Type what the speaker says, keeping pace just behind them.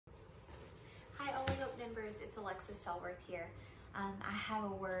members, it's Alexxa Stallworth here. I have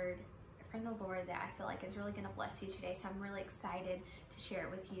a word from the Lord that I feel like is really going to bless you today, so I'm really excited to share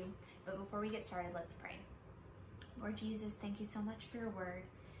it with you. But before we get started, let's pray. Lord Jesus, thank you so much for your word.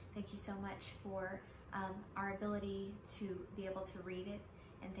 Thank you so much for our ability to be able to read it,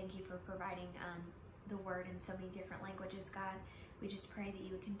 and thank you for providing the word in so many different languages, God. We just pray that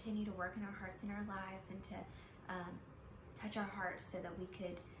you would continue to work in our hearts and our lives, and to touch our hearts so that we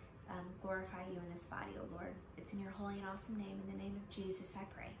could glorify you in this body, oh Lord. It's in your holy and awesome name, in the name of Jesus, I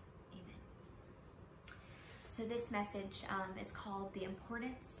pray. Amen. So this message is called The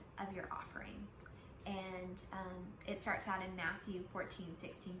Importance of Your Offering. And it starts out in Matthew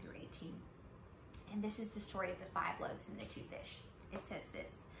 14:16 through 18. And this is the story of the 5 loaves and the 2 fish. It says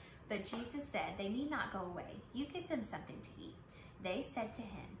this: "But Jesus said, 'They need not go away. You give them something to eat.' They said to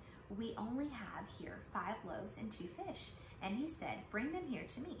him, 'We only have here 5 loaves and 2 fish.' And he said, 'Bring them here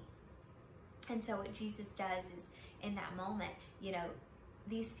to me.'" And so what Jesus does is, in that moment,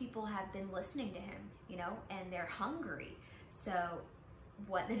 these people have been listening to him, and they're hungry. So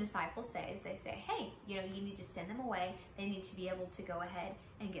what the disciples say is, they say, "Hey, you need to send them away. They need to be able to go ahead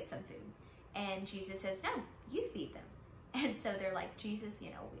and get some food." And Jesus says, "No, you feed them." And so they're like, "Jesus,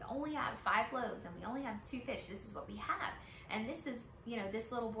 we only have 5 loaves and we only have 2 fish. This is what we have. And this is,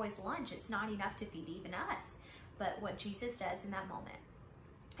 this little boy's lunch. It's not enough to feed even us." But what Jesus does in that moment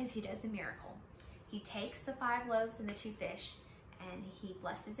is he does a miracle. He takes the 5 loaves and the 2 fish, and he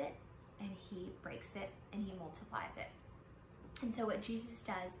blesses it, and he breaks it, and he multiplies it. And so what Jesus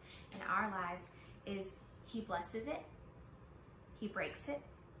does in our lives is he blesses it, he breaks it,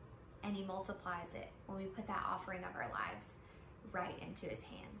 and he multiplies it when we put that offering of our lives right into his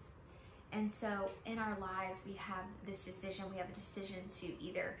hands. And so in our lives, we have this decision. We have a decision to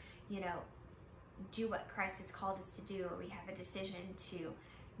either, do what Christ has called us to do, or we have a decision to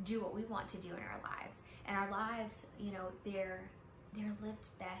do what we want to do in our lives. And our lives, they're lived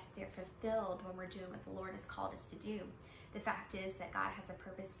best, they're fulfilled when we're doing what the Lord has called us to do. The fact is that God has a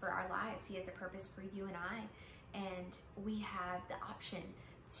purpose for our lives. He has a purpose for you and I, and we have the option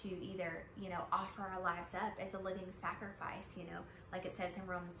to either, offer our lives up as a living sacrifice, like it says in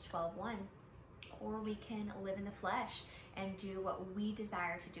Romans 12:1, or we can live in the flesh and do what we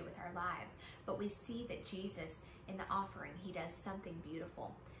desire to do with our lives. But we see that Jesus, in the offering, he does something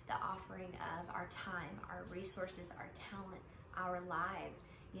beautiful. The offering of our time, our resources, our talent, our lives,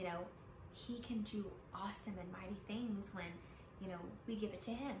 he can do awesome and mighty things when, we give it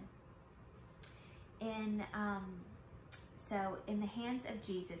to him. And so in the hands of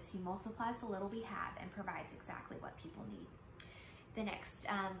Jesus, he multiplies the little we have and provides exactly what people need. The next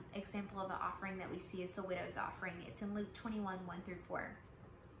example of an offering that we see is the widow's offering. It's in Luke 21:1 through 4.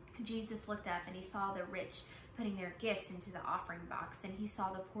 Jesus looked up and he saw the rich putting their gifts into the offering box, and he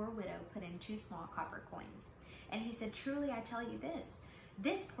saw the poor widow put in 2 small copper coins. And he said, "Truly I tell you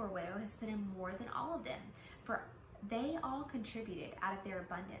this poor widow has put in more than all of them, for they all contributed out of their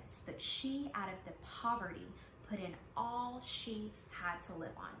abundance, but she out of the poverty put in all she had to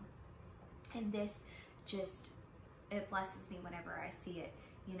live on." And this it blesses me whenever I see it.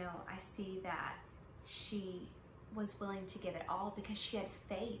 I see that she was willing to give it all because she had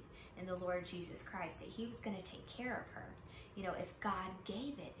faith in the Lord Jesus Christ, that he was going to take care of her. If God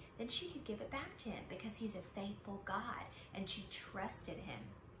gave it, then she could give it back to him because he's a faithful God, and she trusted him.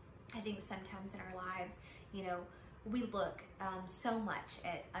 I think sometimes in our lives, we look so much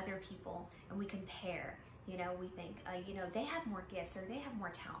at other people and we compare. We think, they have more gifts, or they have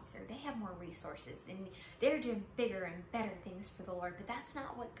more talents, or they have more resources, and they're doing bigger and better things for the Lord. But that's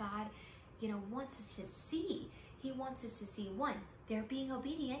not what God, wants us to see. He wants us to see, 1, they're being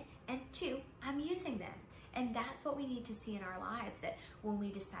obedient, and 2, I'm using them. And that's what we need to see in our lives, that when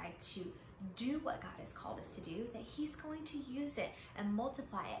we decide to do what God has called us to do, that he's going to use it and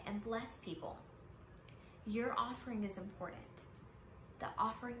multiply it and bless people. Your offering is important. The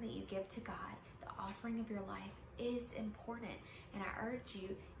offering that you give to God, the offering of your life, is important. And I urge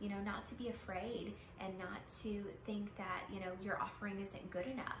you, not to be afraid, and not to think that, your offering isn't good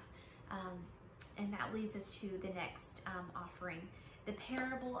enough. And that leads us to the next offering, the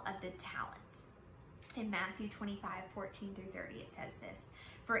parable of the talents. In Matthew 25:14 through 30, it says this: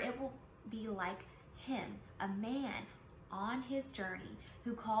 "For it will be like him, a man on his journey,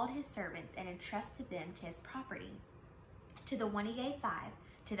 who called his servants and entrusted them to his property. To the one he gave 5,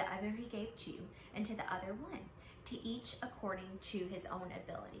 to the other he gave 2, and to the other 1, to each according to his own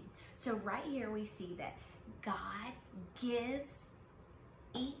ability." So right here we see that God gives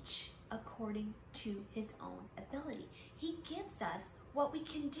each according to his own ability. He gives us what we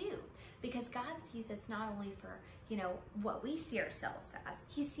can do, because God sees us not only for, what we see ourselves as.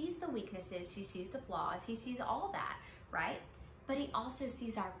 He sees the weaknesses, he sees the flaws, he sees all that, right? But he also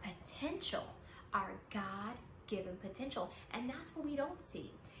sees our potential, our God-given potential. And that's what we don't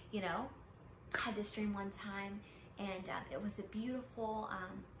see. I had this dream one time, and it was a beautiful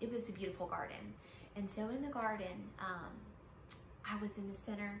garden. And so in the garden, I was in the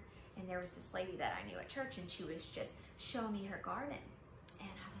center, and there was this lady that I knew at church, and she was just showing me her garden. And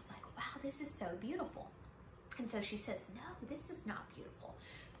I was like, wow, this is so beautiful. And so she says, no, this is not beautiful.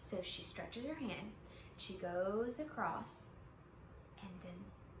 So she stretches her hand, she goes across, and then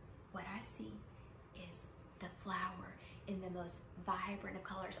what I see is the flower in the most vibrant of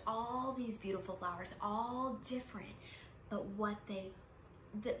colors, all these beautiful flowers, all different. But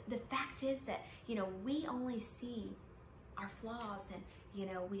the fact is that, we only see our flaws, and,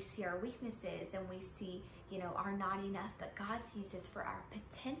 we see our weaknesses, and we see, our not enough, but God sees us for our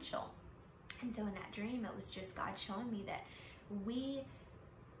potential. And so in that dream, it was just God showing me that we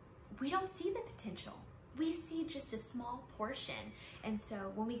don't see the potential. We see just a small portion. And so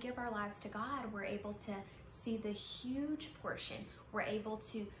when we give our lives to God, we're able to see the huge portion. We're able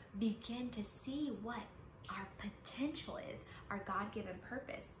to begin to see what our potential is, our God-given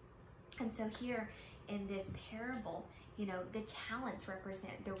purpose. And so here in this parable, the talents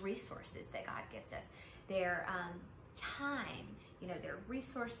represent the resources that God gives us. Their time, their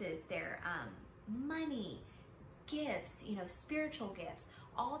resources, their money, gifts, spiritual gifts,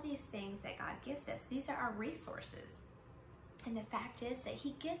 all these things that God gives us. These are our resources. And the fact is that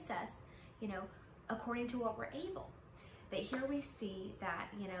he gives us, according to what we're able. But here we see that,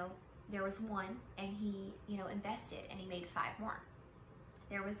 there was one, and he, invested, and he made 5 more.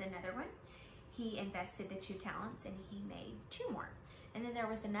 There was another one. He invested the 2 talents, and he made 2 more. And then there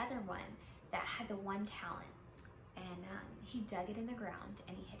was another one that had the 1 talent, and he dug it in the ground,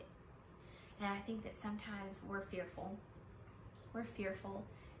 and he hid it. And I think that sometimes we're fearful. We're fearful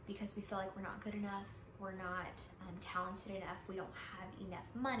because we feel like we're not good enough. We're not talented enough. We don't have enough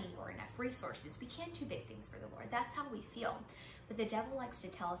money or enough resources. We can't do big things for the Lord. That's how we feel. But the devil likes to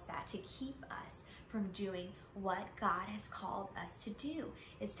tell us that, to keep us from doing what God has called us to do.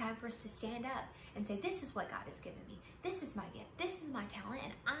 It's time for us to stand up and say, this is what God has given me. This is my gift. This is my talent,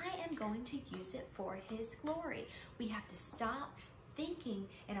 and I am going to use it for his glory. We have to stop thinking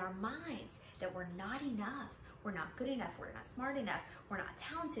in our minds that we're not enough. We're not good enough. We're not smart enough. We're not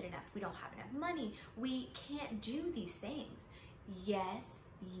talented enough. We don't have enough money. We can't do these things. Yes,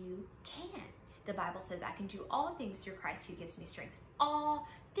 you can. The Bible says, I can do all things through Christ who gives me strength. All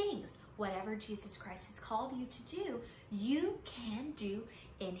things. Whatever Jesus Christ has called you to do, you can do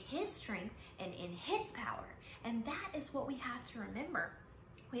in his strength and in his power. And that is what we have to remember.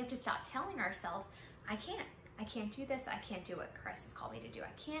 We have to stop telling ourselves, I can't do this. I can't do what Christ has called me to do.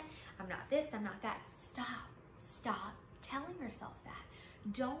 I can't. I'm not this. I'm not that. Stop telling yourself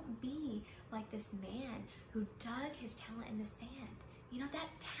that. Don't be like this man who dug his talent in the sand. That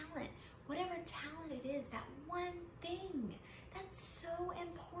talent, whatever talent it is, that one thing, that's so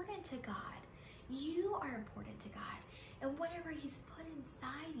important to God. You are important to God. And whatever he's put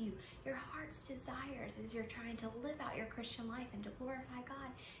inside you, your heart's desires as you're trying to live out your Christian life and to glorify God,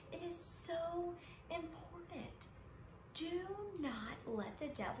 it is so important. Do not let the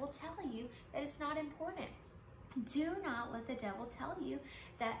devil tell you that it's not important. Do not let the devil tell you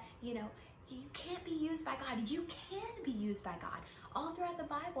that, you can't be used by God. You can be used by God. All throughout the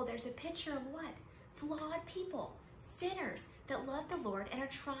Bible, there's a picture of what? Flawed people, sinners that love the Lord and are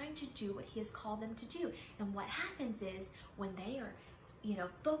trying to do what he has called them to do. And what happens is when they are,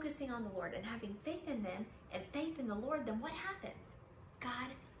 focusing on the Lord and having faith in them and faith in the Lord, then what happens? God,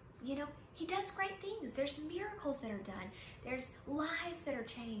 he does great things. There's miracles that are done. There's lives that are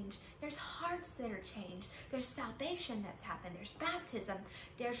changed. There's hearts that are changed. There's salvation that's happened. There's baptism.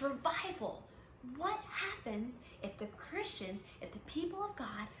 There's revival. What happens if the Christians, if the people of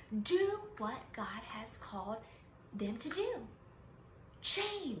God do what God has called them to do?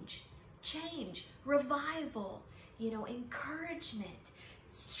 Change, revival, encouragement,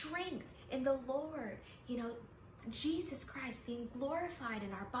 strength in the Lord, Jesus Christ being glorified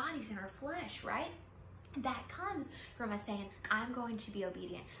in our bodies and our flesh, right? That comes from us saying, I'm going to be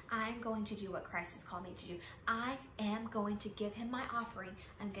obedient. I'm going to do what Christ has called me to do. I am going to give him my offering.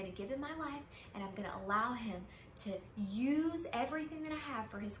 I'm going to give him my life, and I'm going to allow him to use everything that I have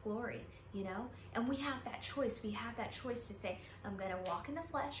for his glory, And we have that choice. We have that choice to say, I'm going to walk in the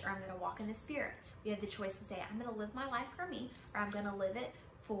flesh, or I'm going to walk in the spirit. We have the choice to say, I'm going to live my life for me, or I'm going to live it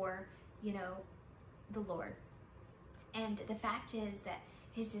for, the Lord. And the fact is that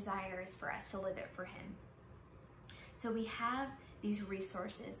his desire is for us to live it for him. So we have these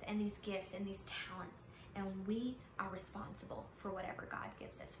resources and these gifts and these talents, and we are responsible for whatever God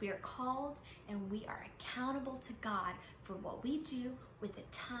gives us. We are called and we are accountable to God for what we do with the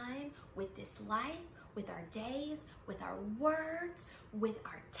time, with this life, with our days, with our words, with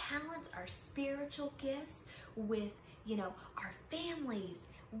our talents, our spiritual gifts, with, our families.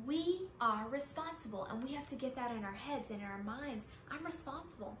 We are responsible, and we have to get that in our heads and in our minds. I'm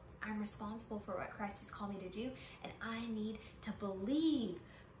responsible. I'm responsible for what Christ has called me to do, and I need to believe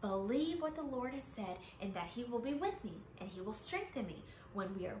what the Lord has said, and that he will be with me and he will strengthen me.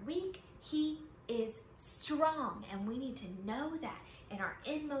 When we are weak, he is strong, and we need to know that in our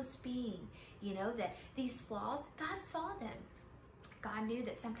inmost being, that these flaws, God saw them. God knew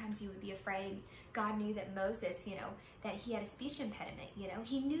that sometimes you would be afraid. God knew that Moses, that he had a speech impediment,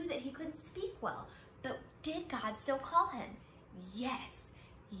 he knew that he couldn't speak well, but did God still call him? Yes,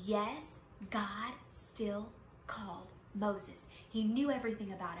 God still called Moses. He knew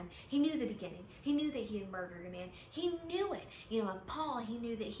everything about him. He knew the beginning. He knew that he had murdered a man. He knew it. And Paul, he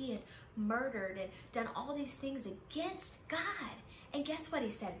knew that he had murdered and done all these things against God. And guess what he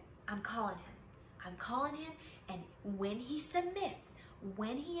said? I'm calling him. I'm calling him, and when he submits,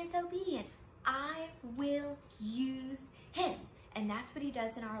 when he is obedient, I will use him. And that's what he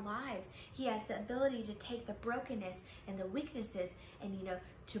does in our lives. He has the ability to take the brokenness and the weaknesses and,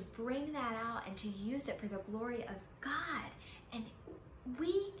 to bring that out and to use it for the glory of God. And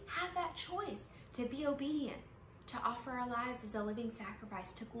we have that choice to be obedient, to offer our lives as a living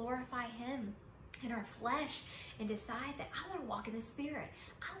sacrifice, to glorify him in our flesh, and decide that I want to walk in the Spirit.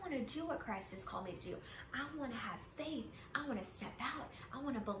 I want to do what Christ has called me to do. I want to have faith. I want to step out. I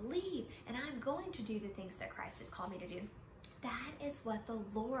want to believe, and I'm going to do the things that Christ has called me to do. That is what the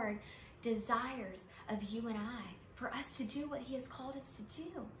Lord desires of you and I, for us to do what he has called us to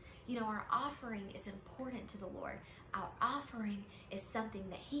do. Our offering is important to the Lord. Our offering is something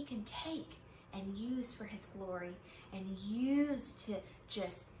that he can take and use for his glory, and use to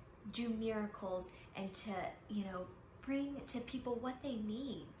just do miracles, and to, bring to people what they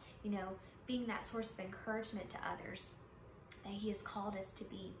need, being that source of encouragement to others that he has called us to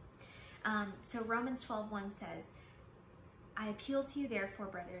be. So Romans 12:1 says, I appeal to you therefore,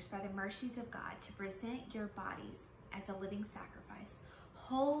 brothers, by the mercies of God, to present your bodies as a living sacrifice,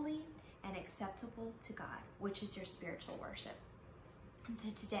 holy and acceptable to God, which is your spiritual worship. And so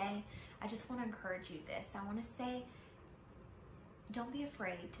today, I just want to encourage you this. I want to say, don't be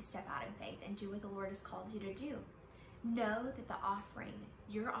afraid to step out in faith and do what the Lord has called you to do. Know that the offering,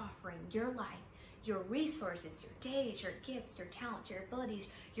 your life, your resources, your days, your gifts, your talents, your abilities,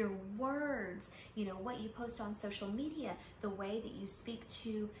 your words, what you post on social media, the way that you speak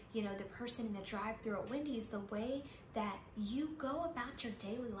to, the person in the drive-thru at Wendy's, the way that you go about your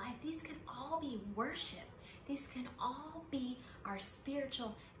daily life, these can all be worship. These can all be our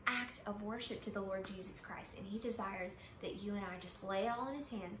spiritual act of worship to the Lord Jesus Christ. And he desires that you and I just lay it all in his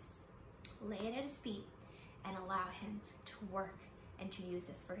hands, lay it at his feet, and allow him to work and to use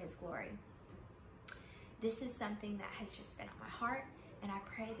us for his glory. This is something that has just been on my heart, and I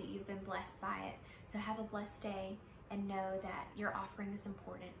pray that you've been blessed by it. So have a blessed day, and know that your offering is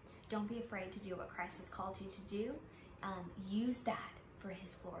important. Don't be afraid to do what Christ has called you to do. Use that for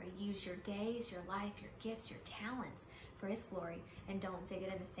his glory. Use your days, your life, your gifts, your talents for his glory, and don't dig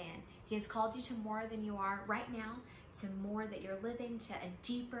it in the sand. He has called you to more than you are right now, to more that you're living, to a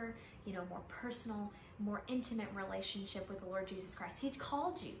deeper, more personal, more intimate relationship with the Lord Jesus Christ. He's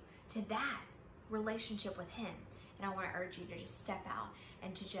called you to that relationship with him. And I want to urge you to just step out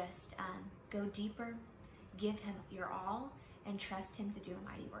and to just go deeper, give him your all, and trust him to do a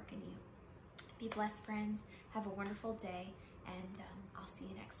mighty work in you. Be blessed, friends. Have a wonderful day, and I'll see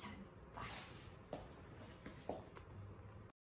you next time. Bye.